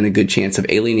stand in a good chance of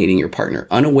alienating your partner,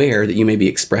 unaware that you may be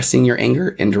expressing your anger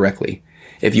indirectly.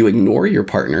 If you ignore your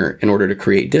partner in order to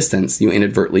create distance, you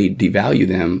inadvertently devalue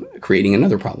them, creating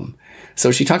another problem.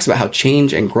 So she talks about how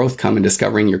change and growth come in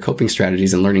discovering your coping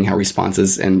strategies and learning how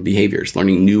responses and behaviors,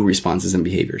 learning new responses and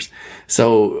behaviors.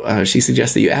 So she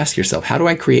suggests that you ask yourself, how do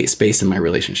I create space in my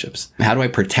relationships? How do I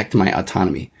protect my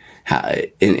autonomy?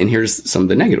 And here's some of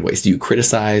the negative ways. Do you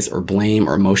criticize or blame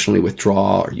or emotionally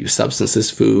withdraw or use substances,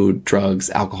 food, drugs,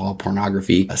 alcohol,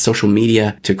 pornography, social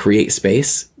media to create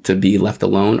space to be left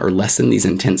alone or lessen these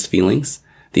intense feelings,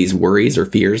 these worries or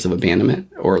fears of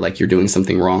abandonment or like you're doing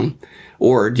something wrong?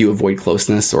 Or do you avoid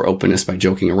closeness or openness by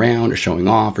joking around or showing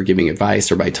off or giving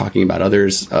advice or by talking about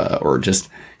others or just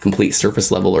complete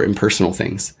surface level or impersonal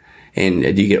things? And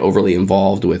do you get overly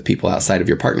involved with people outside of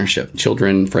your partnership,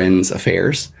 children, friends,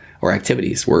 affairs, or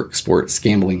activities, work, sports,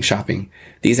 gambling, shopping?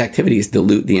 These activities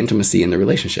dilute the intimacy in the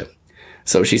relationship.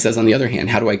 So she says, on the other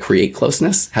hand, how do I create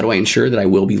closeness? How do I ensure that I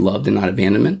will be loved and not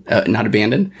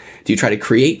abandoned? Do you try to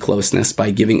create closeness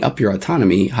by giving up your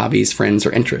autonomy, hobbies, friends,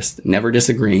 or interests, never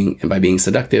disagreeing, and by being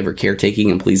seductive or caretaking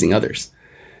and pleasing others?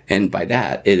 And by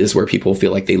that, it is where people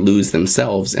feel like they lose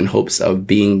themselves in hopes of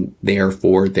being there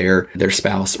for their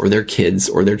spouse or their kids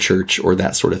or their church or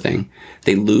that sort of thing.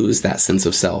 They lose that sense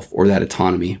of self or that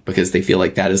autonomy because they feel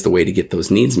like that is the way to get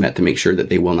those needs met to make sure that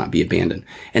they will not be abandoned.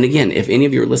 And again, if any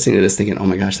of you are listening to this thinking, oh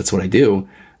my gosh, that's what I do,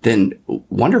 then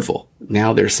wonderful.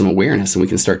 Now there's some awareness and we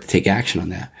can start to take action on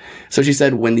that. So she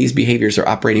said, when these behaviors are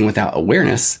operating without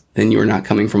awareness, then you are not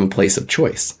coming from a place of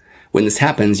choice. When this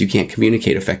happens, you can't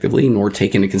communicate effectively nor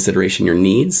take into consideration your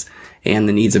needs and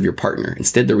the needs of your partner.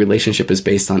 Instead, the relationship is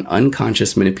based on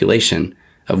unconscious manipulation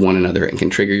of one another and can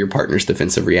trigger your partner's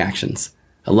defensive reactions.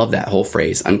 I love that whole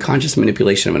phrase, unconscious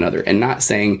manipulation of another, and not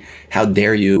saying, how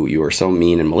dare you, you are so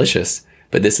mean and malicious,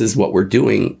 but this is what we're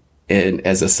doing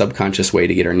as a subconscious way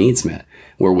to get our needs met.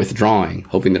 We're withdrawing,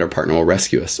 hoping that our partner will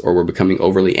rescue us, or we're becoming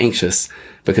overly anxious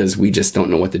because we just don't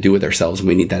know what to do with ourselves and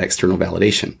we need that external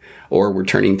validation. Or we're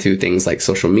turning to things like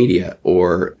social media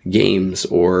or games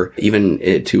or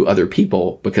even to other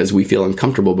people because we feel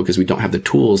uncomfortable because we don't have the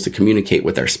tools to communicate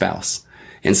with our spouse.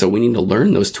 And so we need to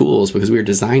learn those tools because we are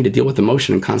designed to deal with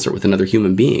emotion in concert with another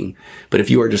human being. But if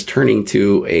you are just turning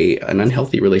to an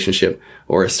unhealthy relationship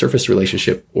or a surface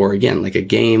relationship, or again, like a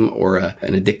game or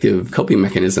an addictive coping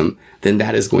mechanism, then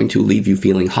that is going to leave you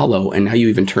feeling hollow. And now you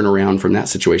even turn around from that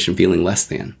situation feeling less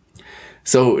than.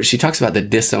 So she talks about the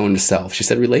disowned self. She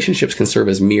said relationships can serve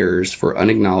as mirrors for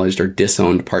unacknowledged or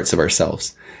disowned parts of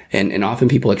ourselves. And often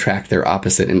people attract their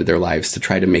opposite into their lives to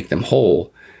try to make them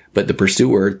whole. But the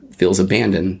pursuer feels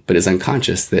abandoned, but is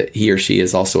unconscious that he or she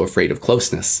is also afraid of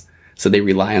closeness. So they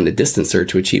rely on the distancer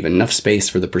to achieve enough space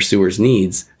for the pursuer's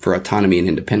needs for autonomy and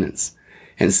independence.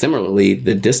 And similarly,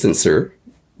 the distancer,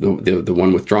 the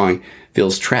one withdrawing,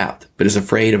 feels trapped, but is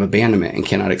afraid of abandonment and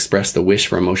cannot express the wish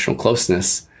for emotional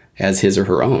closeness as his or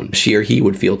her own. She or he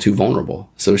would feel too vulnerable.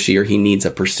 So she or he needs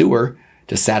a pursuer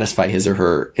to satisfy his or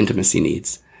her intimacy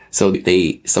needs. So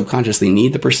they subconsciously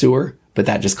need the pursuer, but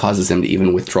that just causes them to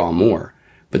even withdraw more.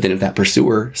 But then if that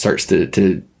pursuer starts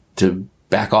to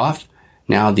back off,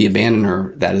 now the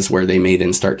abandoner, that is where they may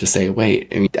then start to say,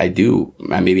 wait,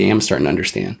 maybe I am starting to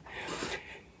understand.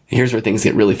 Here's where things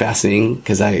get really fascinating,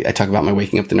 because I talk about my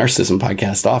Waking Up to Narcissism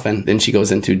podcast often. Then she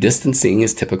goes into distancing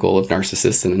is typical of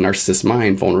narcissists, and in a narcissist's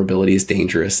mind, vulnerability is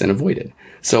dangerous and avoided.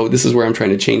 So this is where I'm trying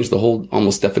to change the whole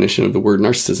almost definition of the word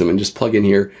narcissism and just plug in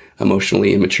here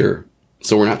emotionally immature.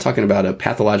 So we're not talking about a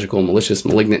pathological, malicious,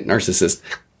 malignant narcissist,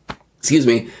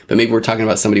 but maybe we're talking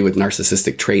about somebody with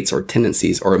narcissistic traits or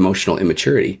tendencies or emotional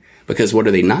immaturity. Because what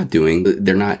are they not doing?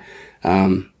 They're not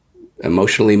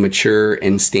emotionally mature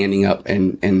and standing up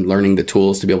and learning the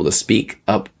tools to be able to speak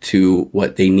up to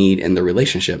what they need in the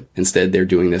relationship. Instead, they're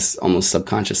doing this almost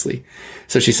subconsciously.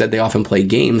 So she said they often play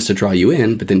games to draw you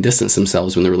in, but then distance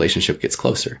themselves when the relationship gets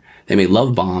closer. They may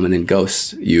love bomb and then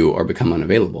ghost you or become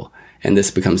unavailable. And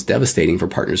this becomes devastating for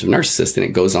partners of narcissists, and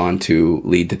it goes on to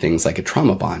lead to things like a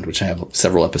trauma bond, which I have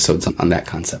several episodes on that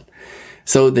concept.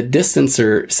 So the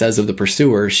distancer says of the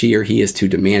pursuer, she or he is too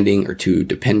demanding or too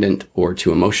dependent or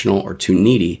too emotional or too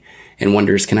needy, and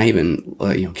wonders, can I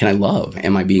love?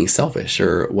 Am I being selfish?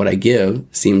 Or what I give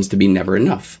seems to be never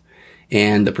enough.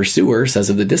 And the pursuer says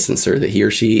of the distancer that he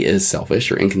or she is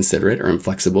selfish or inconsiderate or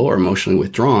inflexible or emotionally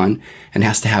withdrawn and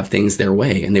has to have things their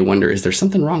way. And they wonder, is there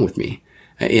something wrong with me?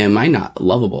 Am I not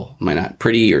lovable? Am I not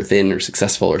pretty or thin or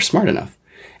successful or smart enough?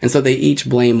 And so they each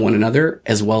blame one another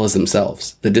as well as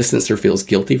themselves. The distancer feels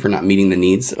guilty for not meeting the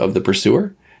needs of the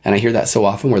pursuer. And I hear that so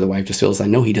often where the wife just feels, I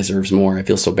know he deserves more. I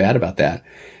feel so bad about that.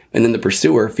 And then the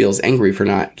pursuer feels angry for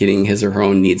not getting his or her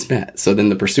own needs met. So then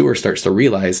the pursuer starts to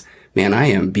realize, man, I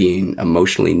am being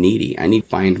emotionally needy. I need to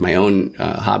find my own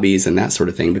hobbies and that sort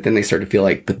of thing. But then they start to feel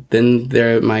like, but then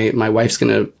my wife's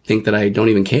going to think that I don't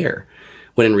even care.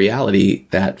 When in reality,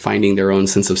 that finding their own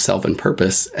sense of self and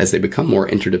purpose as they become more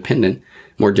interdependent,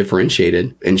 more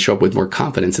differentiated, and show up with more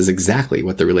confidence is exactly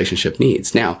what the relationship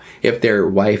needs. Now, if their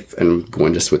wife, and I'm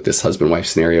going just with this husband-wife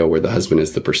scenario where the husband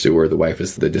is the pursuer, the wife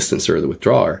is the distancer, the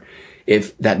withdrawer,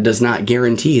 if that does not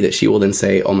guarantee that she will then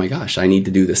say, oh my gosh, I need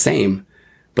to do the same.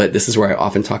 But this is where I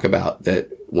often talk about that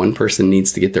one person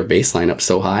needs to get their baseline up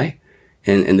so high.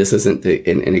 And this isn't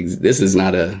this is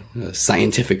not a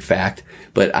scientific fact,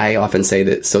 but I often say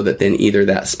that so that then either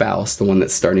that spouse, the one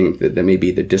that's starting, that may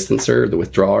be the distancer, the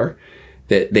withdrawer,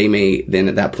 that they may then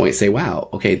at that point say, wow,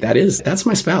 okay, that's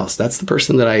my spouse. That's the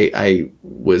person that I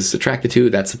was attracted to.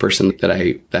 That's the person that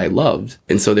I loved.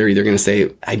 And so they're either going to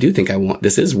say, I do think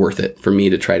this is worth it for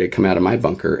me to try to come out of my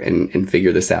bunker and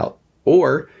figure this out.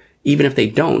 Or even if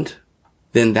they don't,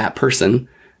 then that person,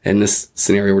 in this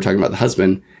scenario, we're talking about the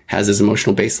husband, has his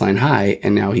emotional baseline high,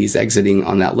 and now he's exiting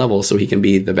on that level so he can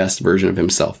be the best version of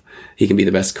himself. He can be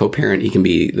the best co-parent. He can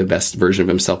be the best version of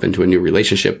himself into a new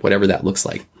relationship, whatever that looks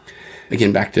like.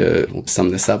 Again, back to sum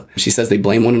this up, she says they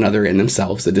blame one another and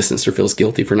themselves. The distancer feels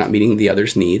guilty for not meeting the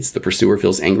other's needs. The pursuer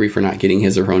feels angry for not getting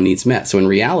his or her own needs met. So in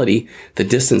reality, the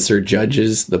distancer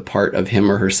judges the part of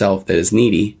him or herself that is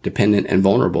needy, dependent, and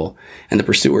vulnerable, and the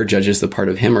pursuer judges the part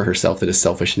of him or herself that is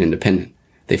selfish and independent.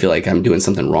 They feel like I'm doing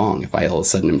something wrong if I all of a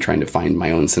sudden am trying to find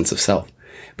my own sense of self.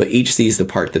 But each sees the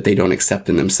part that they don't accept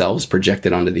in themselves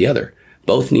projected onto the other.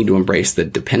 Both need to embrace the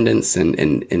dependence and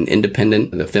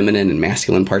independent, the feminine and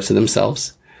masculine parts of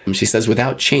themselves. She says,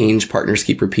 without change, partners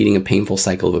keep repeating a painful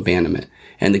cycle of abandonment.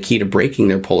 And the key to breaking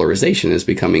their polarization is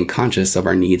becoming conscious of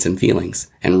our needs and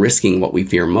feelings and risking what we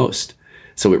fear most.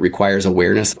 So it requires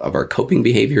awareness of our coping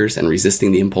behaviors and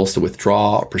resisting the impulse to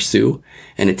withdraw or pursue.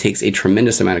 And it takes a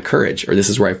tremendous amount of courage, or this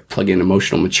is where I plug in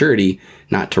emotional maturity,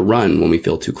 not to run when we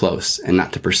feel too close and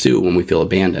not to pursue when we feel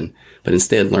abandoned, but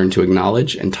instead learn to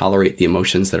acknowledge and tolerate the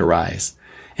emotions that arise.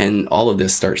 And all of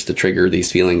this starts to trigger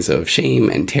these feelings of shame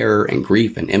and terror and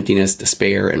grief and emptiness,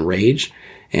 despair and rage.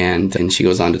 And she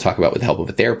goes on to talk about, with the help of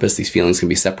a therapist, these feelings can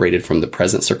be separated from the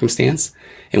present circumstance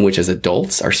in which as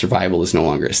adults, our survival is no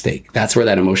longer at stake. That's where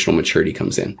that emotional maturity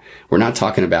comes in. We're not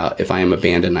talking about if I am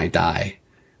abandoned, I die.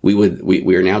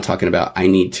 We are now talking about I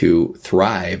need to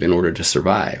thrive in order to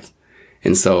survive.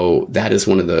 And so that is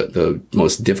one of the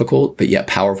most difficult, but yet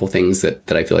powerful things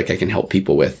that I feel like I can help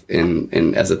people with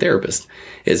in as a therapist,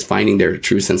 is finding their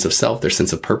true sense of self, their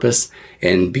sense of purpose,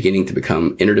 and beginning to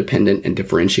become interdependent and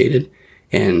differentiated.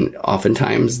 And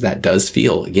oftentimes that does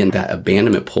feel, again, that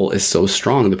abandonment pull is so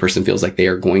strong, the person feels like they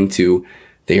are going to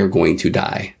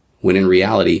die. When in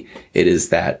reality, it is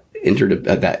that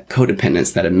that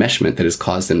codependence, that enmeshment that has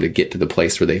caused them to get to the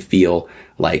place where they feel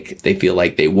like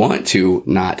they want to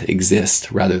not exist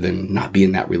rather than not be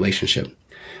in that relationship.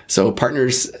 So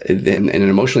partners in an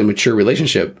emotionally mature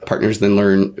relationship, partners then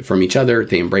learn from each other.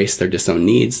 They embrace their disowned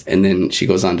needs. And then she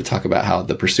goes on to talk about how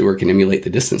the pursuer can emulate the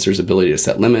distancer's ability to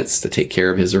set limits, to take care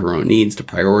of his or her own needs, to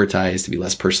prioritize, to be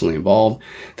less personally involved.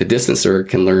 The distancer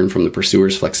can learn from the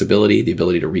pursuer's flexibility, the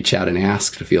ability to reach out and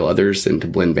ask, to feel others, and to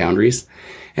blend boundaries.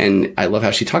 And I love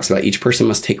how she talks about each person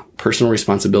must take personal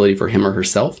responsibility for him or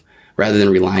herself, rather than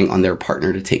relying on their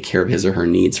partner to take care of his or her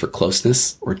needs for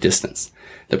closeness or distance.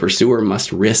 The pursuer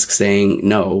must risk saying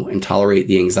no and tolerate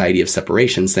the anxiety of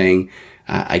separation, saying,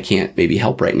 I can't maybe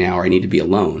help right now, or I need to be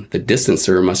alone. The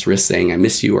distancer must risk saying, I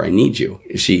miss you or I need you.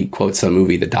 She quotes a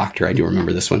movie, The Doctor. I do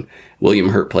remember this one. William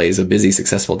Hurt plays a busy,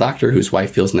 successful doctor whose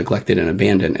wife feels neglected and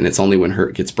abandoned. And it's only when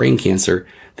Hurt gets brain cancer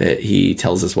that he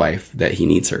tells his wife that he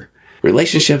needs her.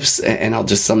 Relationships, and I'll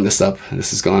just sum this up.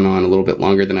 This has gone on a little bit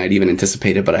longer than I'd even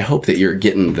anticipated, but I hope that you're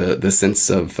getting the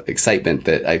sense of excitement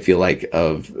that I feel like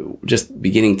of just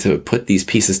beginning to put these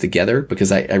pieces together,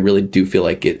 because I really do feel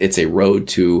like it's a road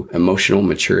to emotional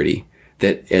maturity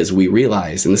that, as we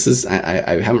realize, and this is,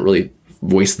 I haven't really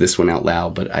voiced this one out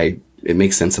loud, but it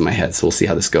makes sense in my head, so we'll see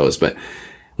how this goes. But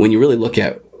when you really look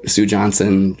at Sue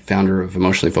Johnson, founder of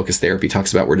Emotionally Focused Therapy,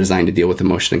 talks about we're designed to deal with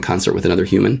emotion in concert with another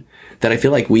human, that I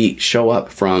feel like we show up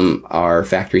from our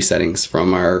factory settings,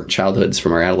 from our childhoods,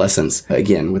 from our adolescence,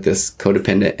 again, with this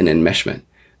codependent and enmeshment,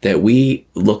 that we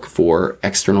look for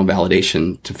external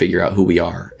validation to figure out who we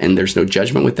are. And there's no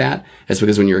judgment with that. It's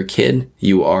because when you're a kid,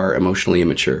 you are emotionally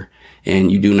immature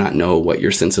and you do not know what your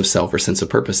sense of self or sense of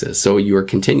purpose is. So you are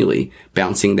continually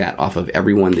bouncing that off of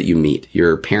everyone that you meet,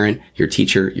 your parent, your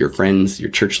teacher, your friends,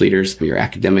 your church leaders, your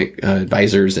academic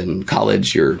advisors in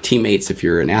college, your teammates if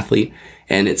you're an athlete.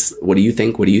 And it's, what do you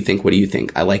think? What do you think? What do you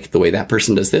think? I like the way that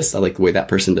person does this. I like the way that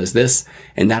person does this.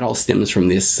 And that all stems from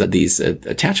these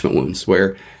attachment wounds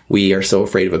where we are so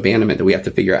afraid of abandonment that we have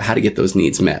to figure out how to get those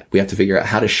needs met. We have to figure out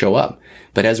how to show up.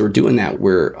 But as we're doing that,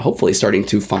 we're hopefully starting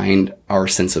to find our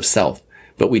sense of self.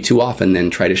 But we too often then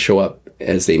try to show up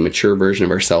as a mature version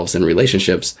of ourselves in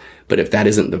relationships. But if that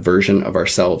isn't the version of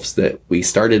ourselves that we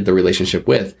started the relationship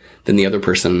with, then the other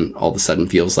person all of a sudden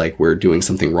feels like we're doing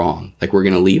something wrong. Like we're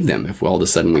going to leave them if all of a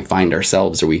sudden we find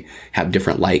ourselves or we have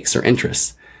different likes or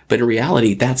interests. But in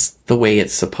reality, that's the way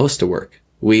it's supposed to work.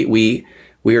 We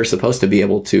are supposed to be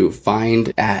able to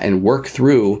find and work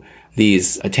through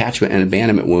these attachment and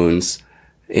abandonment wounds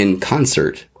in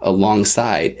concert,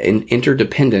 alongside and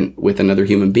interdependent with another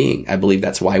human being. I believe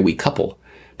that's why we couple.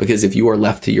 Because if you are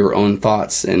left to your own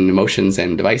thoughts and emotions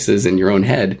and devices in your own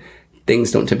head,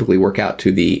 things don't typically work out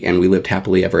to the "and we lived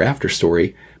happily ever after"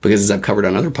 story. Because as I've covered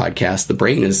on other podcasts, the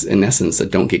brain is in essence a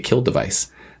don't get killed device.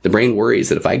 The brain worries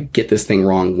that if I get this thing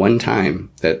wrong one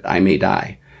time, that I may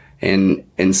die.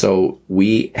 And so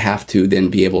we have to then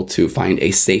be able to find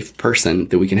a safe person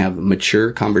that we can have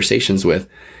mature conversations with.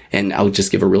 And I'll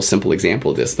just give a real simple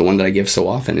example of this. The one that I give so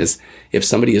often is if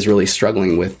somebody is really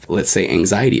struggling with, let's say,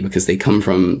 anxiety because they come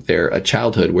from a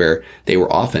childhood where they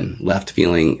were often left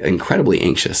feeling incredibly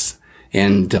anxious.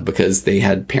 And because they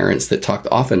had parents that talked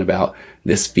often about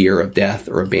this fear of death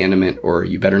or abandonment, or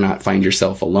you better not find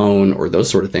yourself alone, or those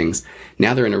sort of things.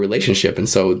 Now they're in a relationship. And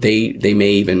so they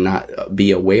may even not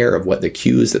be aware of what the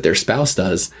cues that their spouse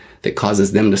does that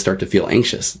causes them to start to feel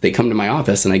anxious. They come to my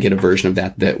office and I get a version of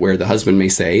that where the husband may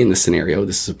say, in this scenario,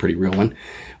 this is a pretty real one,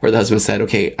 where the husband said,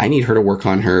 okay, I need her to work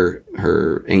on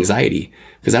her anxiety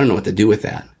because I don't know what to do with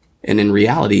that. And in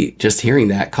reality, just hearing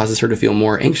that causes her to feel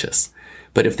more anxious.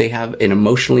 But if they have an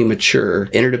emotionally mature,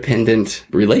 interdependent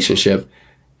relationship,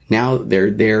 now they're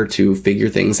there to figure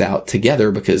things out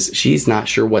together because she's not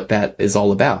sure what that is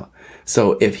all about.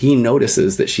 So if he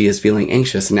notices that she is feeling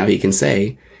anxious, now he can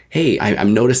say, hey,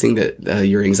 I'm noticing that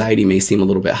your anxiety may seem a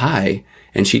little bit high.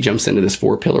 And she jumps into this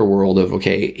 4-pillar world of,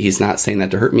 okay, he's not saying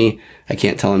that to hurt me. I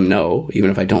can't tell him no, even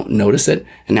if I don't notice it.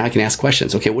 And now I can ask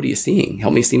questions. Okay, what are you seeing?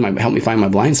 Help me find my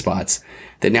blind spots.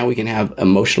 That now we can have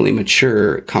emotionally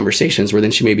mature conversations where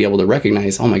then she may be able to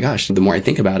recognize, oh my gosh, the more I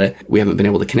think about it, we haven't been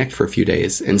able to connect for a few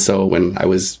days. And so when I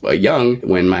was young,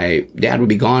 when my dad would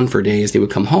be gone for days, they would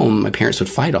come home, my parents would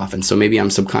fight often. So maybe I'm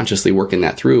subconsciously working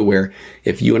that through where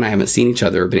if you and I haven't seen each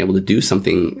other or been able to do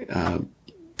something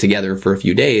together for a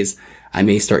few days, I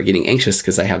may start getting anxious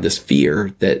because I have this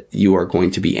fear that you are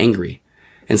going to be angry.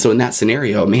 And so in that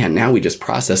scenario, man, now we just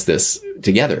process this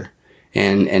together.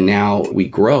 And now we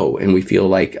grow and we feel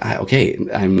like, okay,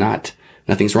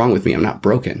 nothing's wrong with me. I'm not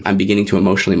broken. I'm beginning to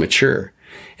emotionally mature.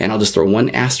 And I'll just throw one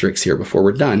asterisk here before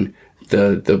we're done.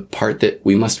 The part that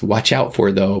we must watch out for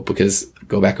though, because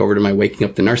go back over to my Waking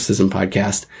Up to Narcissism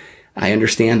podcast. I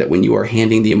understand that when you are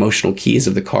handing the emotional keys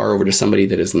of the car over to somebody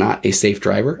that is not a safe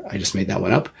driver, I just made that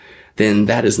one up, then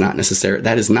that is not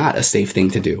a safe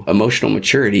thing to do. Emotional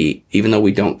maturity, even though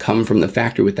we don't come from the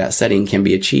factory with that setting, can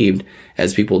be achieved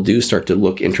as people do start to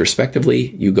look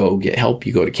introspectively. You go get help,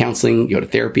 you go to counseling, you go to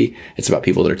therapy. It's about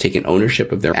people that are taking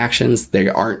ownership of their actions. They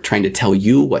aren't trying to tell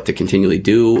you what to continually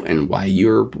do and why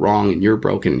you're wrong and you're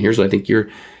broken. And here's what I think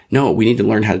no, we need to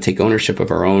learn how to take ownership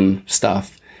of our own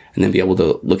stuff and then be able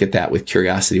to look at that with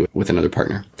curiosity with another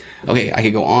partner. Okay, I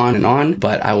could go on and on,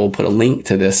 but I will put a link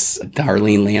to this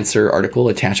Darlene Lancer article,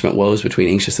 Attachment Woes Between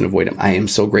Anxious and Avoidant. I am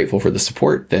so grateful for the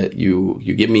support that you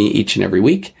give me each and every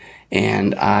week.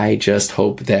 And I just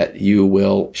hope that you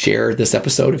will share this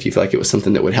episode if you feel like it was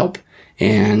something that would help.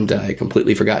 And I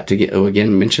completely forgot to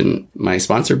mention my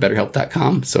sponsor,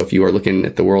 BetterHelp.com. So if you are looking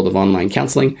at the world of online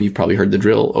counseling, you've probably heard the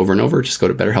drill over and over. Just go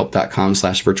to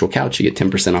BetterHelp.com/virtualcouch. You get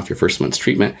 10% off your first month's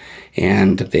treatment.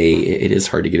 And it is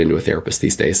hard to get into a therapist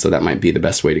these days. So that might be the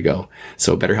best way to go.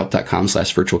 So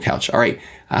BetterHelp.com/virtualcouch. All right.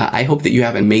 I hope that you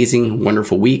have an amazing,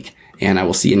 wonderful week. And I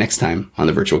will see you next time on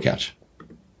the Virtual Couch.